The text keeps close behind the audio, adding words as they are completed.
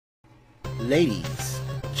Ladies,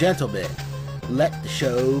 gentlemen, let the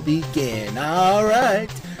show begin.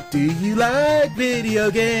 Alright, do you like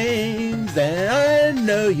video games? And I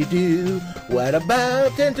know you do. What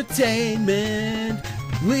about entertainment?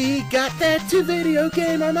 We got that too. Video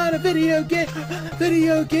game, I'm not a video game.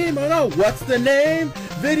 Video game, oh no, what's the name?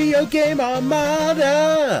 Video Game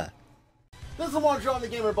Armada. This is One John the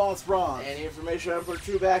Gamer Boss Ron. Any information for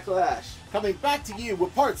True Backlash. Coming back to you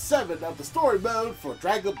with part 7 of the story mode for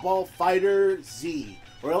Dragon Ball FighterZ.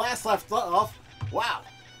 Where we last left off, wow,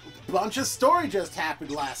 a bunch of story just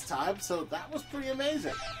happened last time, so that was pretty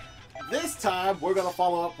amazing. This time, we're going to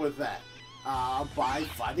follow up with that by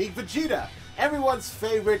fighting Vegeta, everyone's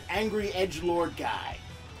favorite angry edgelord guy.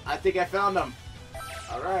 I think I found him.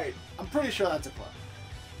 Alright. I'm pretty sure that's a clone.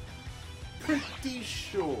 Pretty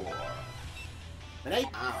sure. It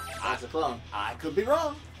ain't. That's a clone. I could be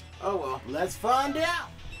wrong. Oh well. Let's find out.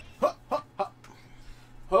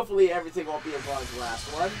 Hopefully everything won't be as long as the last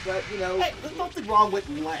one, but you know. Hey, there's nothing wrong with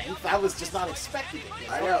length. I was just not expecting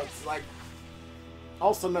it. I know, it's like.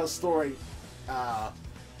 Also, no story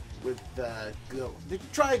with Go. Did you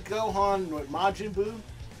try Gohan with Majin Buu?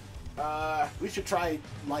 We should try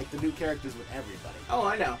like the new characters with everybody. Oh,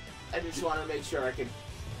 I know. I just want to make sure I can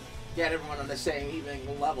get everyone on the same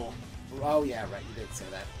even level. Oh yeah, right. You did say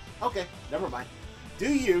that. Okay, never mind.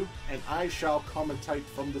 Do you, and I shall commentate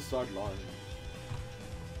from the sideline.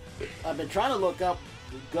 I've been trying to look up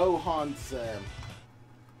Gohan's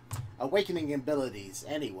awakening abilities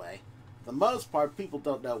anyway. For the most part, people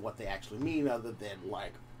don't know what they actually mean other than,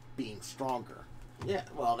 like, being stronger. Yeah,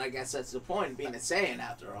 well, I guess that's the point, being a Saiyan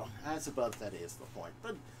after all. I suppose that is the point.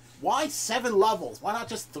 But why 7 levels? Why not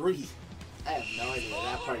just 3? I have no idea.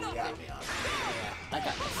 That part you got me on. Yeah, I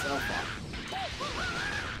got myself on.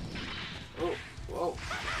 Oh, whoa.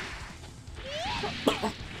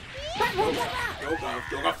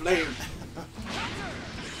 Yoga flame.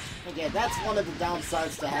 Again, that's one of the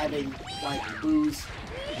downsides to having, like, Boo's,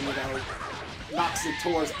 you know, knocks it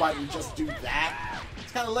towards button, just do that.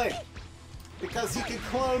 It's kind of lame. Because he can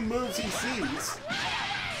clone moves he sees.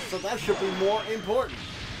 So that should be more important.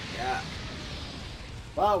 Yeah.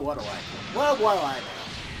 Well, what do I know? Well, what do I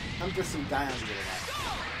know? I'm just some guy on the internet.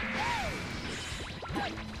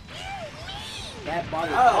 That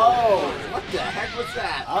body. Oh, what the heck was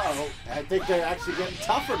that? Uh-oh. I think they're actually getting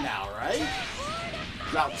tougher now, right?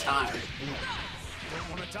 About time.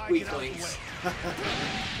 Weaklings.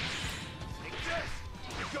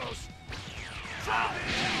 Wow.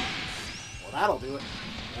 Well, that'll do it.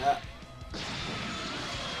 Yeah.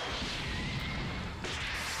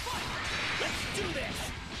 Let's do this!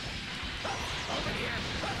 Over here!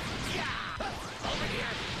 Yeah! Over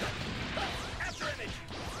here! After image!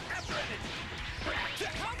 After image!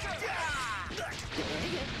 Counter!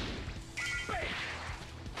 Bam!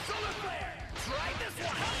 Solar flare! Try this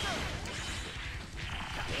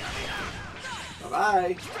one!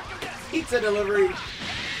 Bye-bye. Pizza delivery.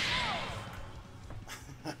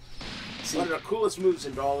 One of the coolest moves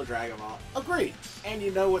in all of Dragon Ball. Agreed. And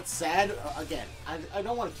you know what's sad? Again, I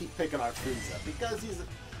don't want to keep picking on Frieza because he's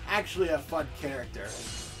actually a fun character.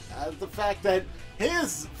 The fact that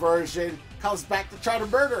his version comes back to try to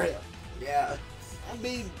murder him. Yeah. I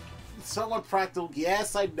mean, somewhat practical.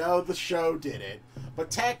 Yes, I know the show did it.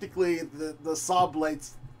 But technically, the saw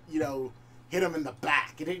blades, you know, hit him in the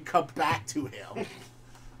back. It didn't come back to him.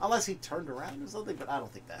 Unless he turned around or something, but I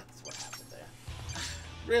don't think that's what happened there.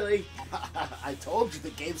 Really? I told you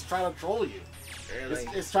the game's trying to troll you. Really?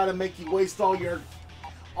 It's trying to make you waste all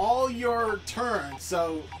your turns,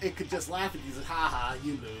 so it could just laugh at you and say, haha,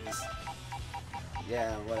 you lose.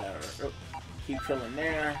 Yeah, whatever. Oh, keep Krillin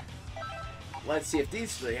there. Let's see if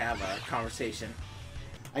these three have a conversation.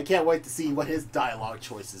 I can't wait to see what his dialogue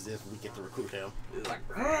choices is when we get to recruit him. It's like,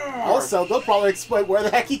 Also, they'll probably explain where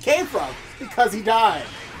the heck he came from, because he died.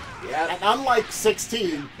 yeah, And unlike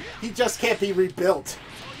 16, he just can't be rebuilt.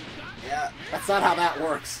 yeah. That's not how that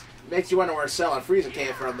works. Makes you wonder where Cell and Frieza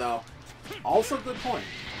came from, though. Also, good point.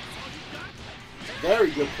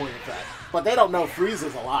 Very good point, in fact. But they don't know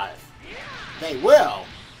Frieza's alive. They will.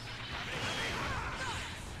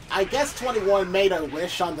 I guess 21 made a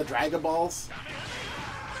wish on the Dragon Balls.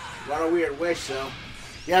 What a weird wish, though.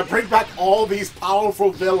 Yeah, bring back all these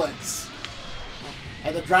powerful villains.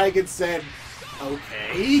 And the dragon said,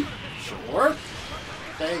 okay, sure,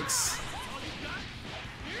 thanks.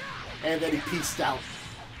 And then he peaced out.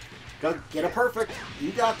 Go get a perfect.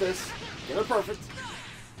 You got this. Get a perfect.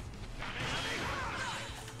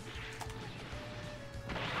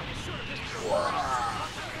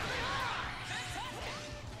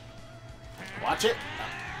 Watch it.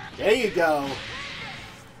 There you go.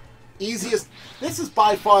 Easiest. This is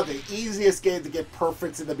by far the easiest game to get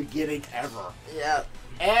perfects in the beginning ever. Yeah.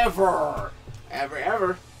 Ever.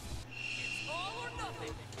 Ever.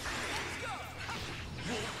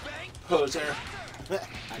 Poser.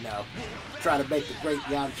 I know. Trying to make the great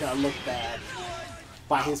Yamcha look bad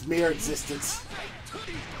by his mere existence.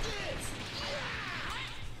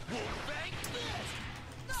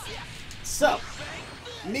 So,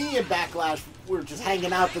 me and Backlash were just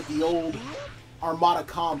hanging out at the old Armada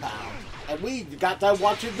compound, and we got done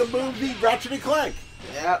watching the movie Ratchet and Clank.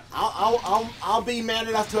 Yep. I'll be man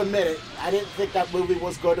enough to admit it. I didn't think that movie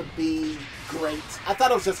was going to be great. I thought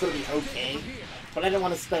it was just going to be okay, but I didn't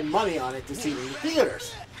want to spend money on it to see it in the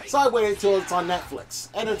theaters. So I waited until it's on Netflix,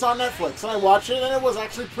 and it's on Netflix, and I watched it, and it was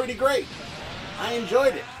actually pretty great. I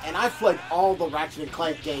enjoyed it, and I've played all the Ratchet and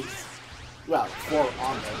Clank games. Well, for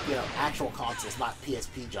on the actual consoles, not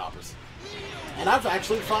PSP jobbers. And I've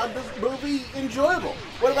actually found the movie enjoyable.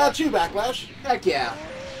 What about you, Backlash? Heck yeah.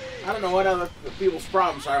 I don't know what other people's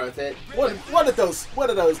problems are with it. What did those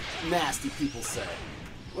nasty people say?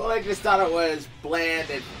 Well, I just thought it was bland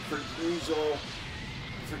and usual.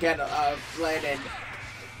 Bland and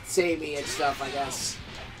samey and stuff, I guess.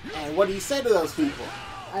 And what do you say to those people?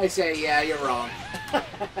 I say, yeah, you're wrong.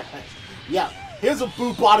 Yeah, here's a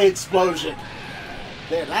boo body explosion.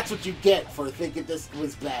 There, that's what you get for thinking this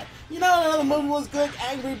was bad. You know, another movie was good.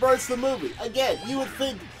 Angry Birds the movie. Again, you would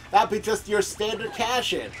think that'd be just your standard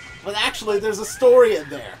cash-in, but actually, there's a story in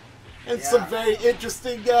there and some very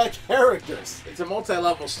interesting characters. It's a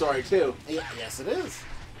multi-level story too. Yeah, yes, it is.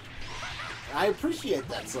 I appreciate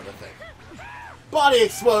that sort of thing. Body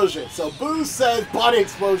explosion. So Boo says body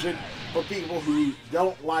explosion for people who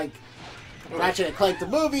don't like Ratchet and Clank the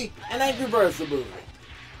movie and Angry Birds the movie.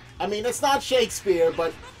 I mean, it's not Shakespeare,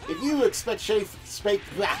 but if you expect Shakespeare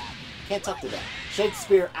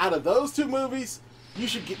out of those two movies,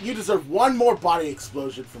 you deserve one more body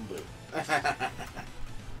explosion from Boo.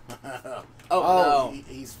 No.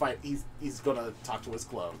 He's gonna talk to his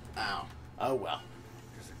clone. Ow. Oh well.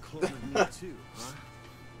 There's a clone of me too, huh?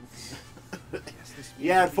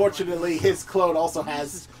 Yeah, unfortunately, his clone also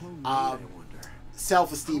has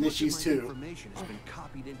self-esteem issues too. Information has been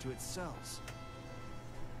copied into its cells.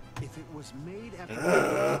 If it was made after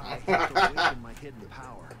I helped awaken my hidden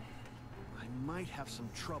power, I might have some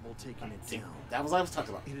trouble taking it down. That was what I was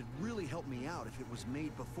talking about. It'd really help me out if it was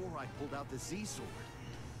made before I pulled out the Z sword.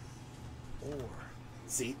 Or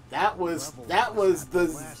see, that was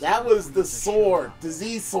the sword, the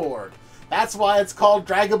Z sword. That's why it's called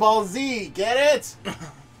Dragon Ball Z. Get it?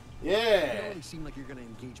 you Yeah. don't really seem like you're gonna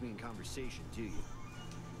engage me in conversation, do you?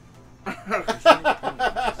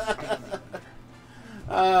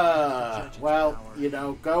 Well, you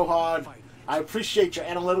know, Gohan, I appreciate your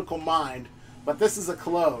analytical mind, but this is a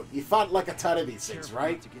clone. You fought like a ton of these things,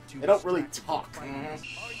 right? They don't really talk.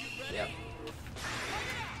 Mm-hmm. Yep.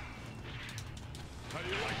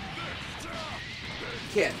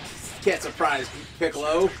 Can't surprise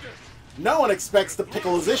Piccolo. No one expects the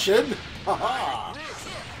Piccolozition. Haha.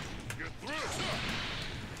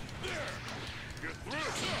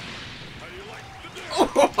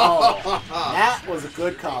 Oh, that was a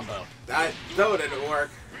good combo. That didn't work.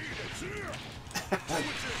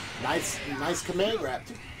 nice command grab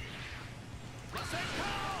too.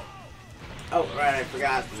 Oh, right, I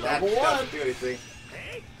forgot. Level that one. doesn't do anything.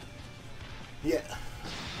 Yeah.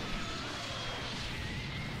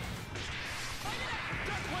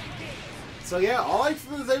 So yeah, all I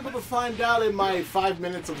was able to find out in my 5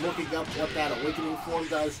 minutes of looking up what that awakening form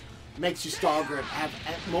does makes you stronger and have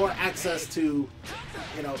more access to,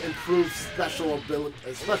 you know, improved special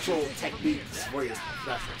techniques for your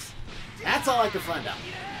specials. That's all I can find out.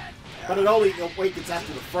 But it only awakens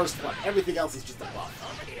after the first one. Everything else is just a buff,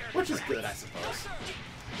 which is good, I suppose.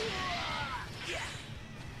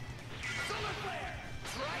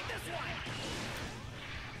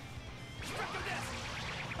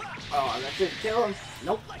 Oh, that didn't kill him?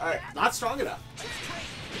 Nope. Alright. Not strong enough.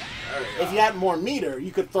 There we go. If you had more meter,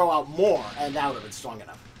 you could throw out more, and that would have been strong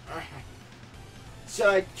enough. Should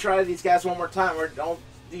I try these guys one more time, or do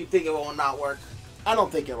you think it will not work? I don't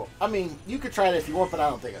think it'll. I mean, you could try it if you want, but I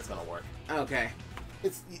don't think it's gonna work. Okay.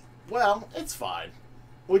 It's fine.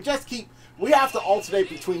 We have to alternate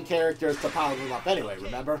between characters to power them up anyway.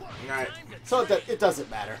 Remember? Alright. So it doesn't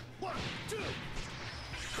matter.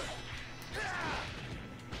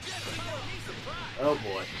 Oh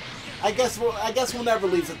boy. I guess we'll never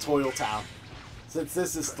leave the Tutorial Town, since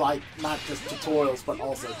this is like not just tutorials but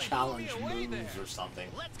also challenge moves or something.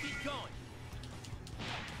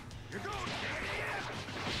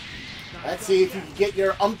 Let's see if you can get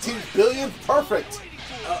your umpteenth billionth perfect.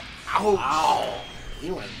 Ow! He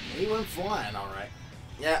went flying, all right.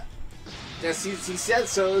 Yeah. Yes, he said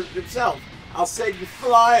so himself. I'll send you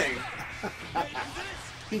flying.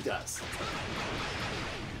 He does.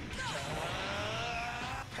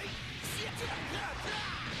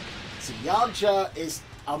 So Yamcha is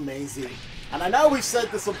amazing. And I know we've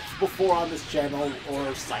said this before on this channel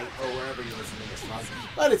or site or wherever you're listening to this from,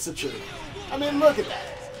 but it's the truth. I mean, look at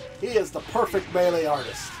that. He is the perfect melee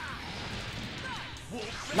artist.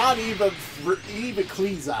 Not even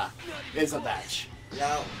Kleeza is a match.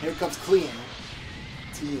 No. Here comes Clean.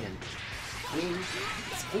 Clean?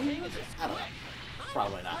 It's Clean? I don't know.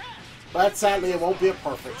 Probably not. But sadly, it won't be a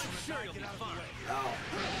perfect. No.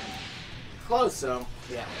 Close, though.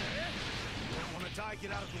 Yeah.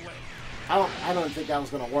 I don't think that was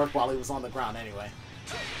going to work while he was on the ground anyway.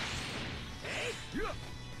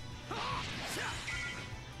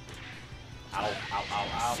 Ow, ow, ow,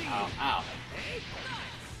 ow, ow, ow.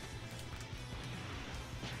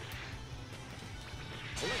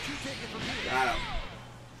 Got him.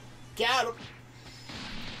 Got him!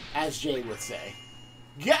 As Jay would say.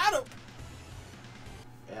 Got him!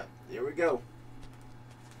 Yep, here we go.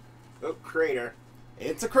 Oh, crater.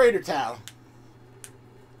 It's a crater town.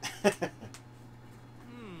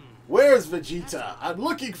 Where's Vegeta? I'm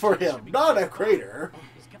looking for him, not a crater.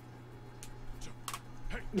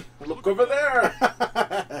 Look over there.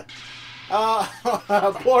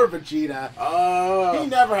 Poor Vegeta. He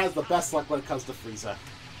never has the best luck when it comes to Frieza.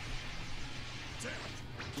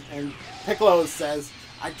 And Piccolo says,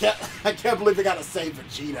 I can't believe they gotta save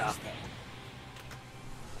Vegeta.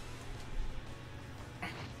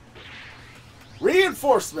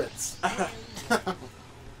 Reinforcements!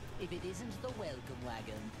 If it isn't the welcome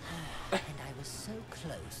wagon. And I was so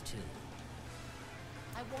close to.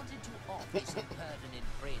 I wanted to off this permanent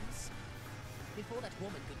prince before that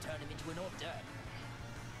woman could turn him into an hors d'oeuvre.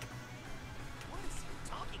 What is he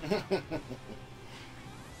talking about?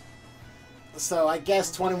 So I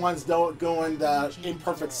guess 21's going the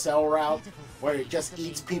imperfect cell route, where it just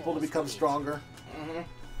eats people to become stronger. In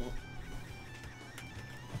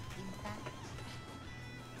fact,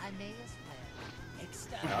 I may as well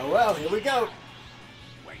extend. Oh well, here we go.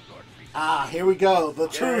 Ah, here we go. The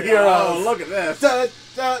true heroes. Oh, look at this. Da,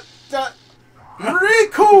 da, da.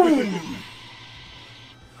 Rikun!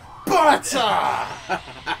 Butter!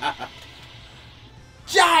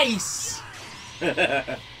 Jace!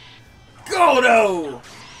 Godo!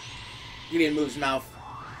 He didn't move his mouth.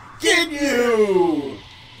 Ginyu!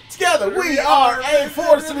 Together we are a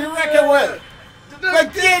force to be reckoned with! The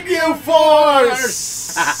Ginyu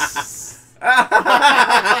Force!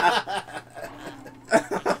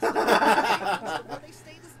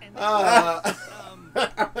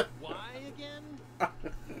 Why again?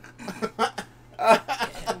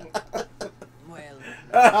 Well,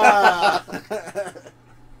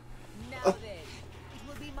 now then, it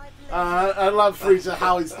will be my pleasure. I love Frieza,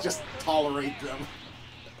 how he's just tolerate them.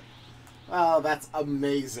 Oh, that's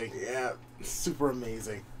amazing. Yeah. Super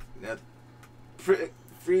amazing. Yep.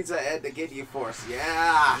 Frieza and the Ginyu Force.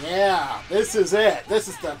 Yeah. Yeah, this is it. This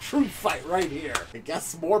is the true fight right here. I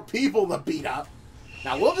guess more people to beat up.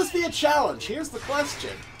 Now, will this be a challenge? Here's the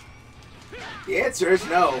question. The answer is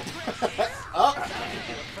no. Oh,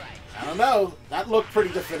 I don't know. That looked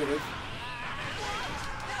pretty definitive.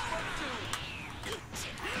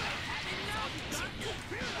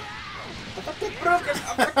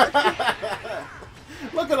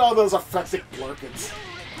 Look at all those effective workings.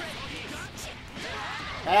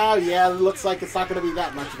 Oh yeah, it looks like it's not going to be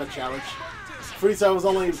that much of a challenge. Frieza was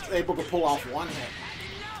only able to pull off one hit.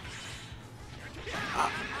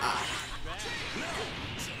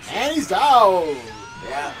 And he's down!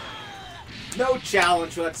 Yeah. No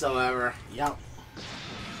challenge whatsoever. Yep.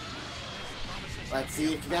 Let's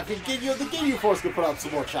see if the Ginyu Force can put up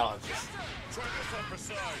some more challenges.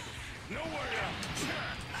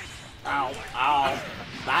 Ow, ow.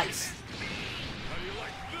 Nice.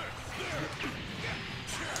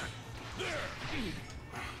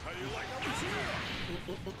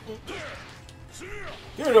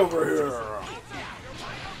 Get over here.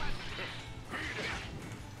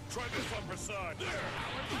 Try this upper side.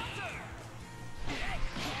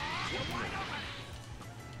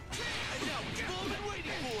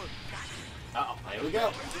 Uh-oh, here we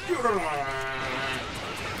go.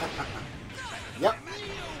 Yep.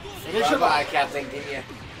 Finish him Bye-bye, up. Captain Ginyu.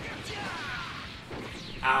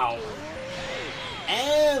 Ow.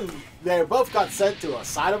 And they both got sent to a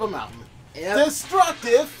side of a mountain. Yep.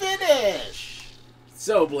 Destructive finish.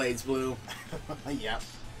 So, Blades Blue. Yep.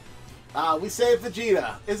 We saved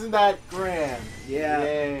Vegeta. Isn't that grand? Yeah.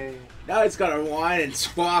 Yay. Now he's gonna whine and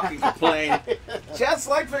squawk and complain. Just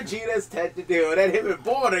like Vegeta's tend to do. And then him and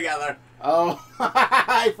Bulma together. Oh,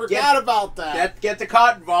 I forgot about that. Get the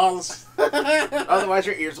cotton balls. Otherwise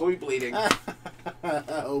your ears will be bleeding.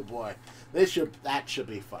 Oh boy. That should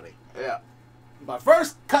be funny. Yeah. But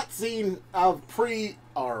first cutscene of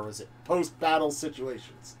or was it post-battle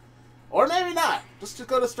situations. Or maybe not. Just to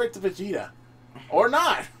go straight to Vegeta. Or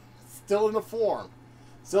not. Still in the form.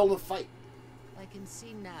 Still in the fight. I can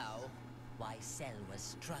see now why Cell was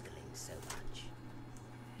struggling so much.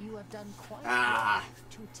 You have done quite well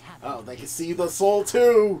to tap. Oh, they can see the soul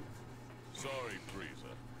too. Sorry, Frieza.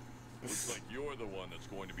 Looks like you're the one that's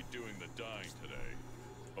going to be doing the dying today.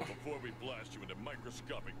 But before we blast you into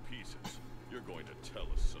microscopic pieces, you're going to tell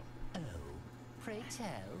us something. Oh, pray tell.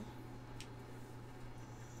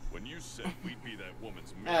 When you said we'd be that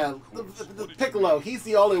woman's Yeah, main course, the what did you Piccolo, mean? he's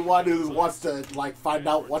the only one who wants to like find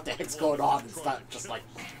out what the heck's going on and not just like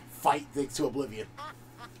fight things to oblivion.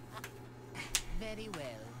 Very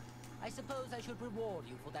well. I suppose I should reward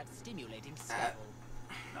you for that stimulating scuffle.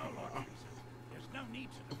 No, Lord Frieza. There's no need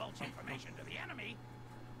to divulge information to the enemy.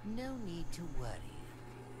 No need to worry.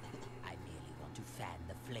 I merely want to fan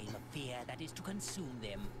the flame of fear that is to consume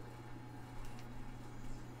them.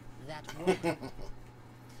 That woman.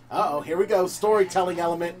 Uh-oh, here we go. Storytelling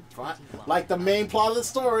element. Like the main plot of the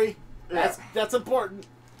story. That's important.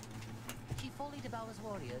 She fully devours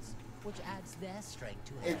warriors, which adds their strength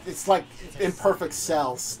to her. It's like imperfect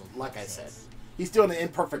cells, like I said. He's doing an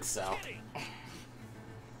imperfect cell. I'm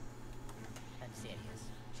serious.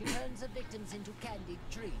 She turns her victims into candied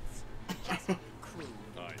treats. Just cruel.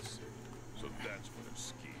 I see. So that's what her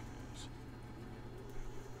scheme is.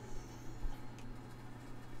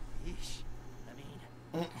 Yeesh. I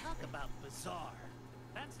mean, talk about bizarre.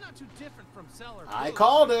 That's not too different from Cell or I Blue.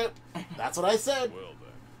 called it. That's what I said. Well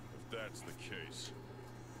then, if that's the case,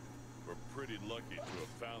 we're pretty lucky to have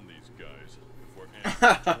found these guys before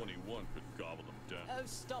Android 21 could gobble them down. Oh,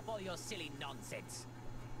 stop all your silly nonsense.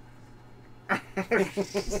 I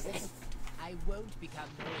won't become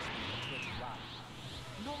Norseman at 21.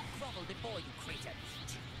 Nor grovel before you, crater.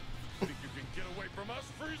 Think you can get away from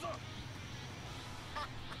us, Frieza?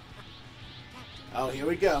 Oh, here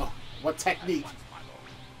we go. What technique?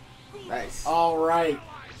 Nice. All right.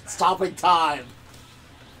 Stopping time.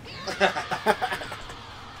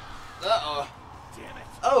 Uh-oh. Damn it.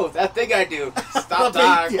 Oh, that thing I do. Stop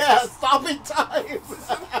time. Yeah, stopping time.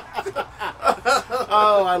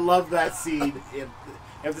 Oh, I love that scene. If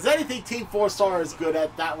there's anything Team 4 Star is good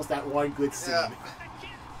at, that was that one good scene. Yeah.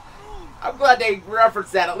 I'm glad they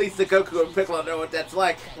referenced that. At least the Goku and Piccolo know what that's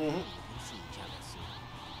like.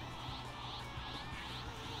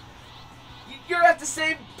 You're at the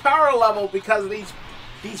same power level because of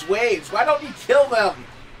these waves. Why don't you kill them,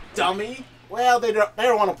 dummy? Well, they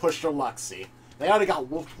don't want to push their luck, see. They already got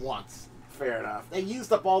whooped once. Fair enough. They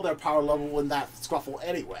used up all their power level in that scuffle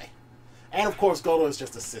anyway. And of course, Goto is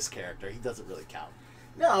just a cis character. He doesn't really count.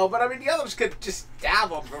 No, but I mean, the others could just stab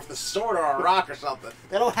them with a sword or a rock or something.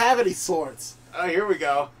 They don't have any swords. Oh, here we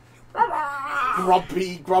go.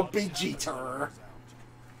 Grumpy Jeter.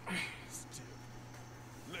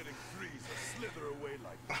 Letting Frieza slither away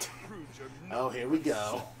like that proves you're Oh, here we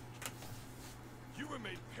go. You were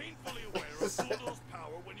made painfully aware of Pluto's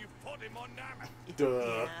power when you fought him on Namek.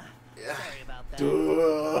 Duh. Yeah. Sorry about that.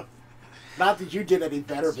 Duh. Not that you did any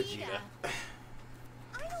better, Vegeta.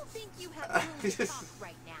 I don't think you have room to talk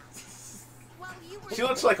right now. While you were She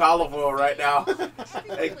looks like olive oil right now.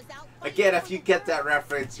 everyone was out Again, fighting if you get that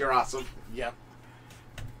reference, you're awesome. Yep.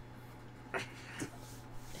 Maybe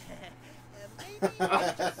you should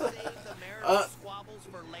save the marital squabbles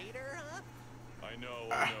for later, huh? I know,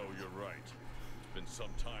 you're right. It's been some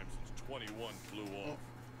time since 21 flew off.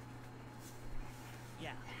 Yeah,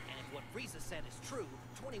 and if what Frieza said is true,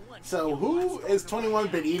 21. So who is 21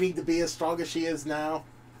 been eating to be as strong as she is now?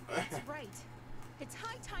 That's right. It's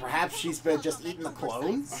high time. Perhaps to she's pull been just on that eating the oversized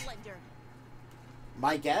clones? splendor.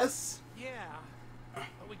 My guess? Yeah,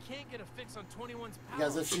 but we can't get a fix on 21's power.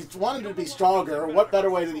 Because if she's wanted to be stronger, what better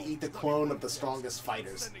way than to eat the clone of the strongest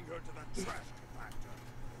fighters? Sending her to that trash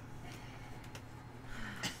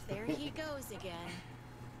compactor. There he goes again.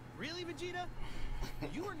 Really, Vegeta?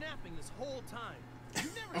 You were napping this whole time.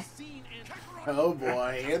 You've never seen Oh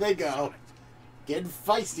boy, here they go. Getting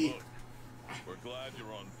feisty. Look, we're glad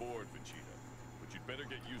you're on board, Vegeta. But you'd better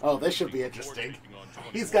get used Oh, to this should be working before interesting. taking on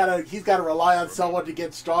He's 21. gotta rely on someone to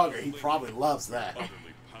get stronger. He probably loves that.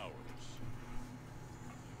 Utterly powerless.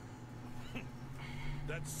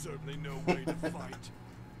 That's certainly no way to fight.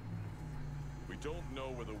 We don't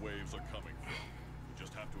know where the waves are coming from. We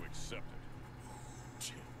just have to accept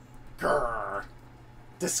it. Grrr.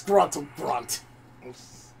 Disgruntled grunt. Okay,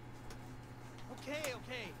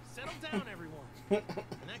 settle down, everyone. And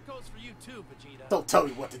that goes for you too, Vegeta. Don't tell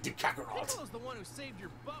me what to do, Kakarot. Piccolo's the one who saved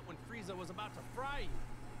your butt when Frieza was about to fry you.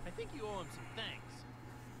 I think you owe him some thanks.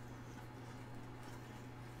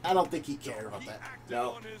 I don't think he cared about He that. acted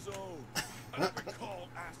No. on his own. I don't recall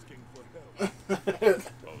asking for help.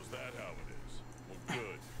 Oh, is that how it is? Well,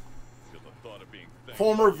 good. Because the thought of being thanked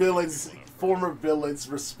Former for villains, everyone I've former villains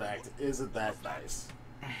respect. Isn't that nice?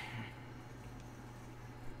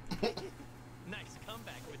 Nice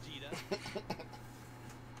comeback, Vegeta.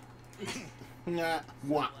 Nah.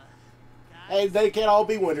 Wah. Guys, Hey, they can't all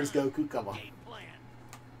be winners, Goku. Come on. game plan.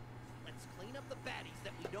 Let's clean up the baddies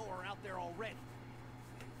that we know are out there already.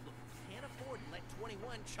 Look, we can't afford to let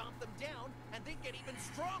 21 chomp them down and then get even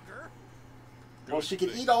stronger. Well, she can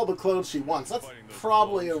eat all the clones she wants. That's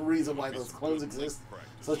probably a reason why those clones exist.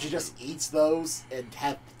 So she just eats those and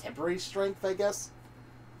have temporary strength, I guess.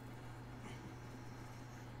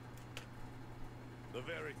 The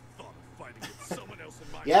very thought of fighting with someone else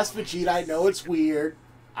in my Yes, corner Vegeta, I know it's weird.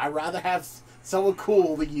 I'd rather have someone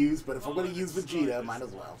cool to use, but if I'm going to use Vegeta, might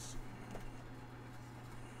as well.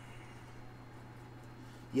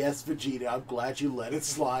 Yes, Vegeta, I'm glad you let it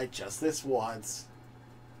slide just this once.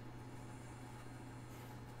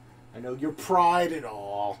 I know your pride and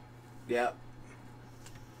all. Yep.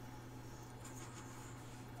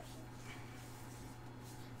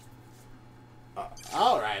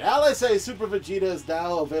 Alright, LSA Super Vegeta is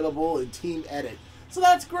now available in Team Edit. So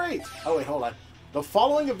that's great. Oh wait, hold on. The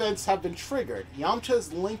following events have been triggered.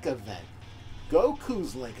 Yamcha's Link event.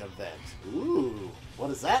 Goku's Link event. Ooh, what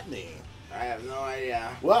does that mean? I have no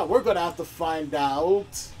idea. Well, we're going to have to find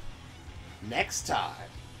out next time.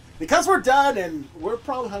 Because we're done and we're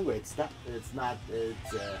probably hungry.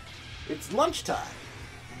 It's lunchtime.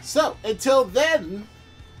 So, until then,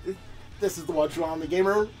 this is the One True Omni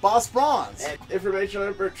Gamer, Boss Bronze. And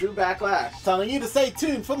information for True Backlash. Telling you to stay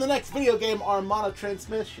tuned for the next video game Armada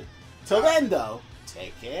transmission. Till then, though,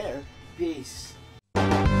 take care. Peace.